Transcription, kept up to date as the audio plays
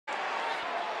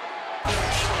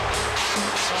The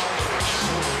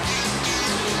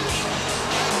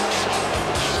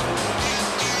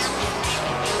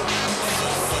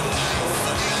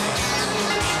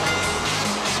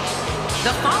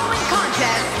following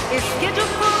contest is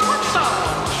scheduled for one fall,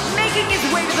 making his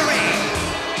way to the ring,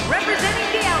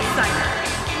 representing the outsider,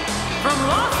 from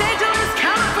Los Angeles,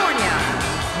 California,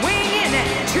 weighing in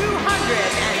at 210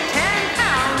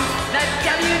 pounds, the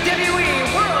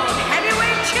WWE World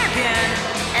Heavyweight Champion,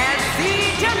 and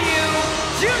CW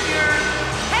Junior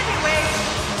Heavyweight,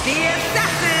 the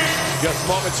Assassin. Just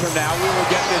moments from now, we will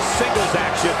get this singles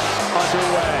action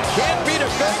underway. Can't beat a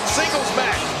great singles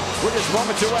match. We're just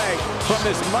moments away from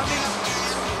this Monday.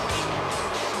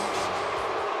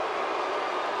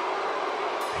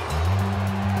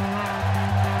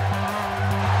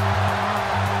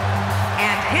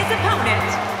 And his opponent,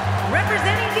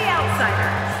 representing the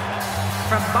outsiders,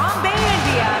 from Bombay,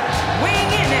 India,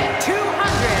 weighing in at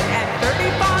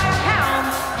 235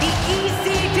 pounds, the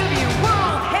ECW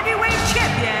World Heavyweight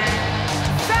Champion,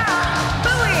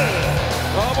 Sabu.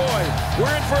 Oh boy,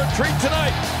 we're in for a treat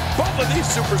tonight. Both of these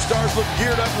superstars look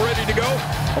geared up and ready to go.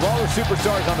 Of all the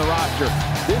superstars on the roster,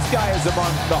 this guy is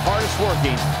among the hardest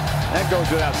working. That goes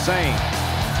without saying.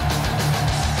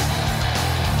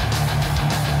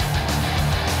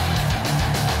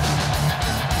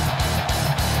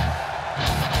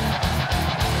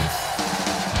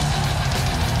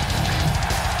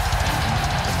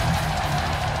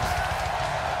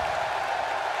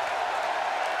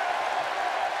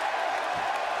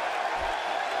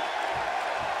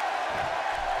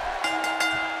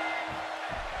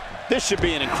 This should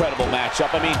be an incredible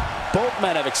matchup. I mean, both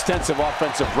men have extensive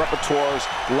offensive repertoires,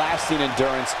 lasting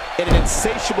endurance, and an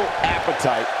insatiable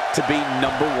appetite to be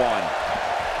number one.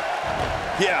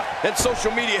 Yeah, and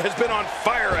social media has been on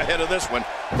fire ahead of this one.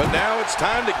 But now it's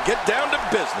time to get down to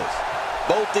business.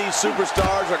 Both these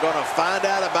superstars are going to find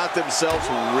out about themselves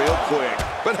real quick.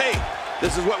 But hey,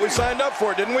 this is what we signed up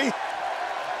for, didn't we?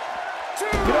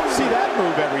 You don't see that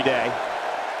move every day.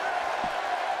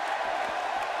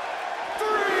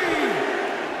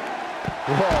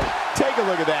 Whoa, take a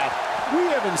look at that. We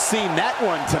haven't seen that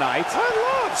one tonight. I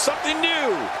love something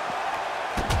new.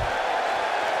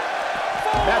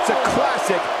 That's a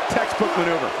classic textbook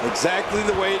maneuver. Exactly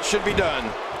the way it should be done.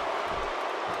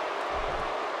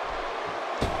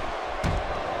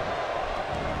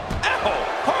 Ow!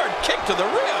 Hard kick to the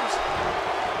ribs.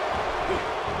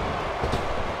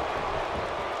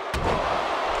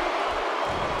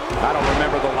 I don't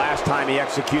remember the last time he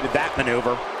executed that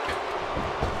maneuver.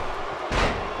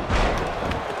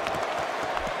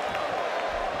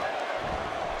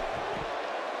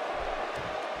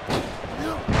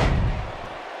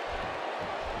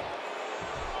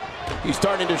 He's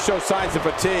starting to show signs of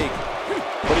fatigue,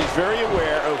 but he's very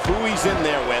aware of who he's in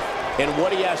there with and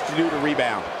what he has to do to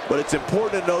rebound. But it's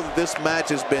important to know that this match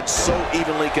has been so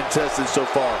evenly contested so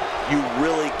far. You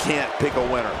really can't pick a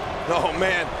winner. Oh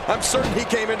man, I'm certain he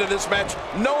came into this match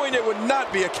knowing it would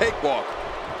not be a cakewalk.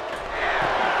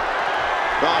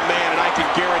 Oh man, and I can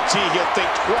guarantee he'll think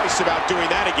twice about doing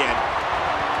that again.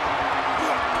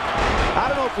 I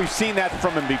don't know if we've seen that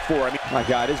from him before. I mean, my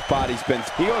God, his body's been...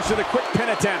 He goes for the quick pin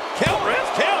attempt. Count,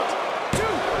 ref, count!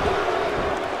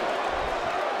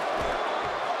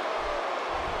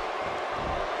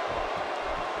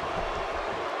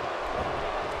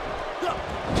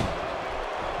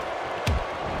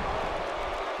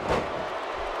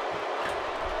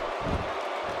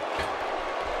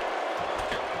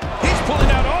 He's pulling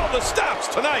out all the stops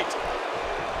tonight.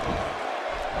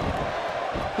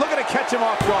 Looking to catch him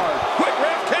off guard. Quick,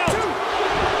 ref, count!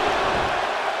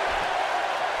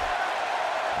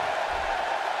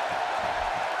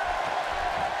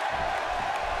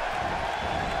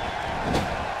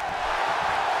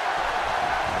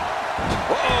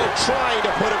 Uh-oh, trying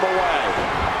to put him away.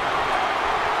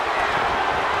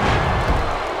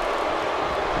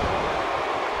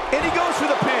 And he goes for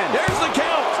the pin. There's the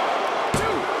count.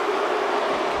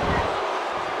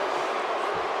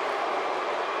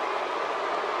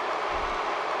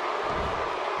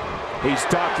 He's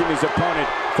stalking his opponent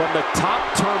from the top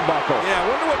turnbuckle. Yeah, I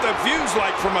wonder what the view's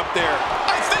like from up there.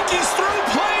 I think he's through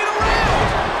playing around.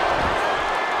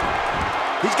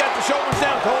 He's got the shoulders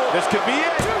down, Cole. This could be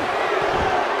it.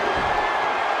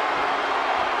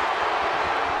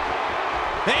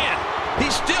 Man,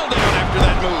 he's still down after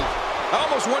that move. I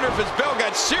almost wonder if his bell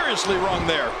got seriously wrong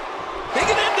there. He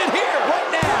can end it here. What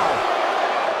now?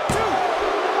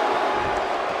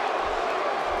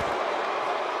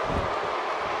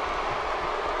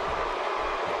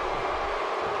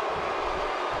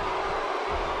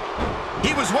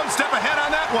 He was one step ahead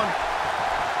on that one.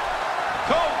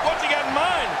 Cole, what's he got in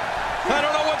mind? I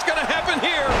don't know what's going to happen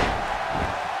here.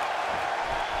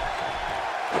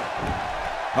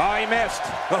 Oh, he missed.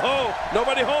 Oh,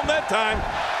 nobody home that time.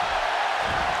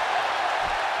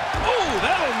 Oh,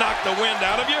 that'll knock the wind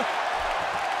out of you.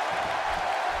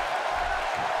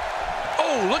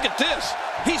 Oh, look at this.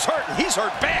 He's hurting. He's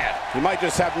hurt bad. He might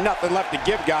just have nothing left to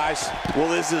give, guys. Well,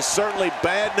 this is certainly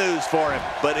bad news for him.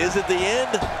 But is it the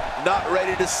end? Not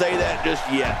ready to say that just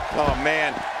yet. Oh,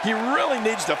 man. He really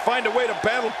needs to find a way to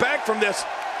battle back from this.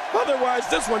 Otherwise,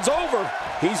 this one's over.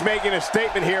 He's making a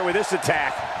statement here with this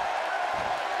attack.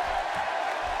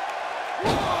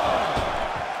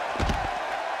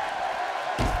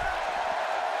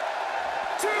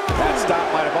 That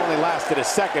stop might have only lasted a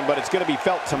second, but it's going to be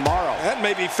felt tomorrow. That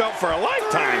may be felt for a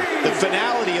lifetime. The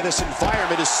finality of this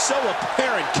environment is so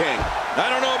apparent, King. I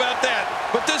don't know about that,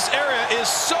 but this area is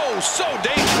so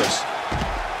dangerous.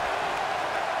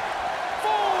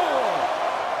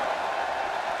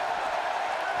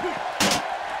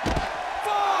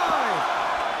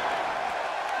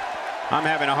 I'm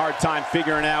having a hard time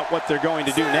figuring out what they're going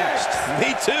to do next.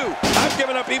 Me too. I've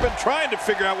given up even trying to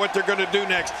figure out what they're going to do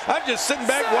next. I'm just sitting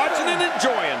back watching and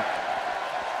enjoying.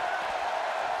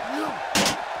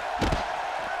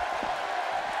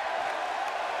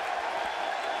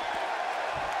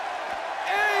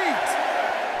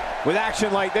 With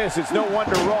action like this, it's no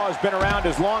wonder Raw has been around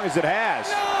as long as it has.